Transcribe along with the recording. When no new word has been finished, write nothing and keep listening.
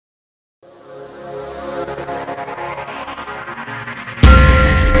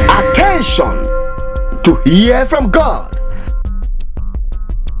Mission to hear from God.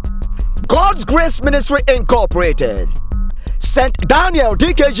 God's Grace Ministry Incorporated sent Daniel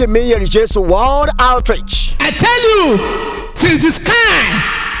Dikeji MiyeriJesu World Outreach. I tell you, since the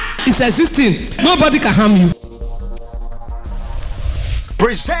sky is existing, nobody can harm you.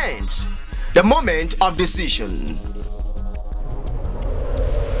 Presents the moment of decision.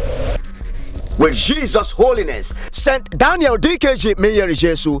 With Jesus' holiness sent Daniel Dikeji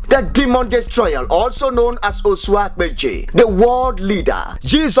MiyeriJesu, the demon destroyer, also known as Dikeji, the world leader,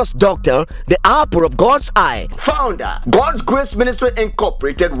 Jesus Doctor, the apple of God's eye, founder, God's Grace Ministry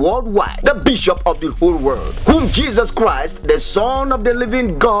Incorporated worldwide, the bishop of the whole world, whom Jesus Christ, the Son of the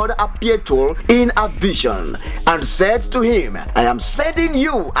living God, appeared to in a vision and said to him, I am sending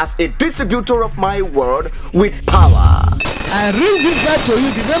you as a distributor of my word with power. I read this verse to you,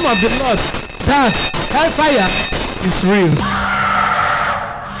 the name of the Lord, that hellfire is real.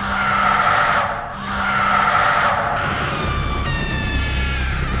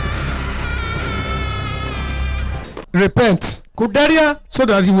 Repent, Kudaria, so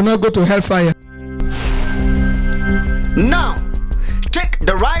that you will not go to hellfire. Now, take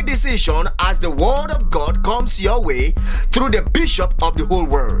the right decision as the word of God comes your way through the bishop of the whole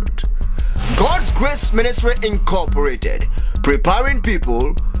world. God's Grace Ministry Incorporated, preparing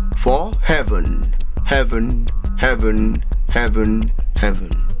people for heaven, heaven, heaven, heaven, heaven.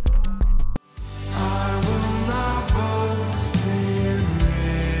 I will not boast in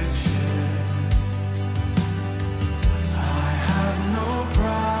riches. I have no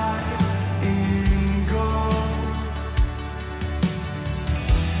pride in gold,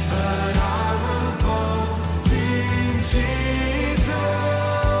 but I will boast in Jesus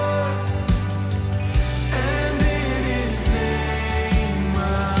and in His name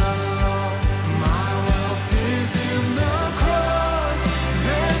alone. My wealth is in the cross.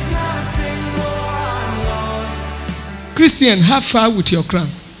 There's nothing more I want. Christian, how far with your crown?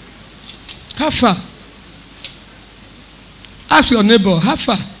 How far? Ask your neighbor, how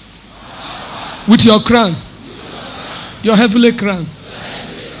far? With your crown? Your heavenly crown?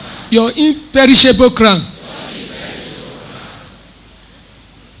 Your imperishable crown?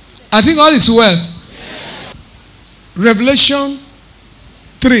 I think all is well. Revelation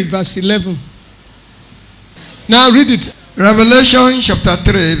 3 verse 11. Now read it. Revelation chapter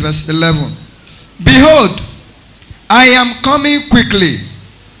 3 verse 11. Behold, I am coming quickly.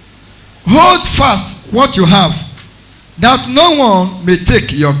 Hold fast what you have, that no one may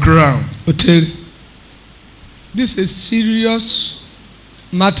take your crown. Hotel. This is a serious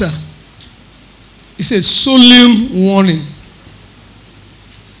matter. It's a solemn warning.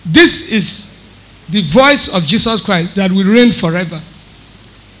 This is the voice of Jesus Christ that will reign forever.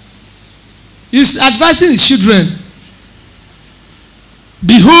 He's advising his children.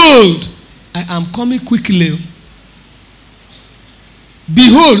 Behold, I am coming quickly.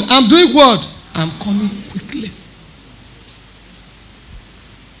 Behold, I'm doing what? I'm coming quickly.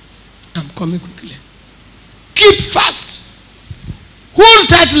 I'm coming quickly. Keep fast. Hold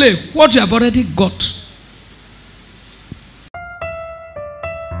tightly what you have already got.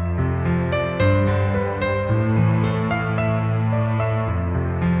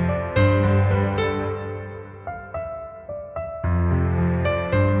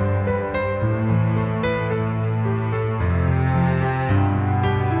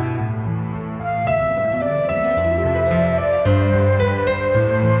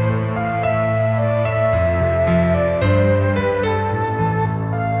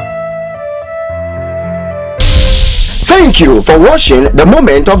 Thank you for watching the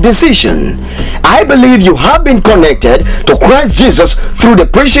moment of decision. I believe you have been connected to Christ Jesus through the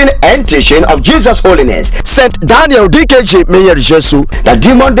preaching and teaching of Jesus' holiness, Saint Daniel Dikeji MiyeriJesu, the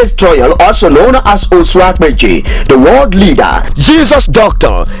demon destroyer, also known as Dikeji, the world leader, Jesus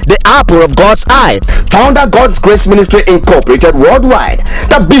Doctor, the apple of God's eye, founder God's Grace Ministry Incorporated worldwide,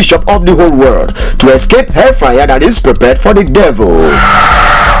 the bishop of the whole world, to escape hellfire that is prepared for the devil.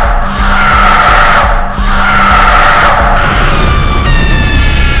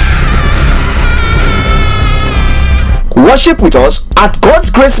 Worship with us at God's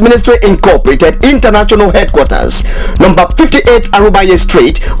Grace Ministry Incorporated International Headquarters, number 58 Arubaye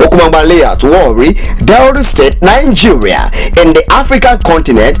Street, Okumamba Layout, Warri, Delta State, Nigeria, in the African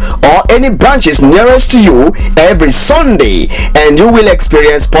continent, or any branches nearest to you every Sunday, and you will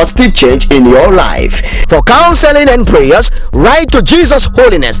experience positive change in your life. For counseling and prayers, write to Jesus'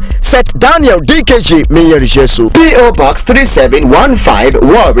 Holiness, Saint Daniel Dikeji MiyeriJesu, P.O. Box 3715,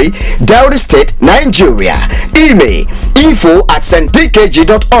 Warri, Delta State, Nigeria. Email info@stdkg.org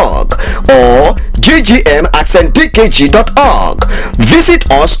or ggm@stdikeji.org.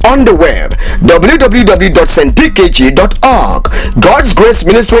 Visit us on the web www.stdikeji.org. God's Grace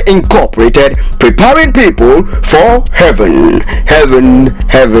Ministry Incorporated, preparing people for heaven. Heaven,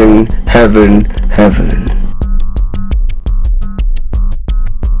 heaven, heaven, heaven.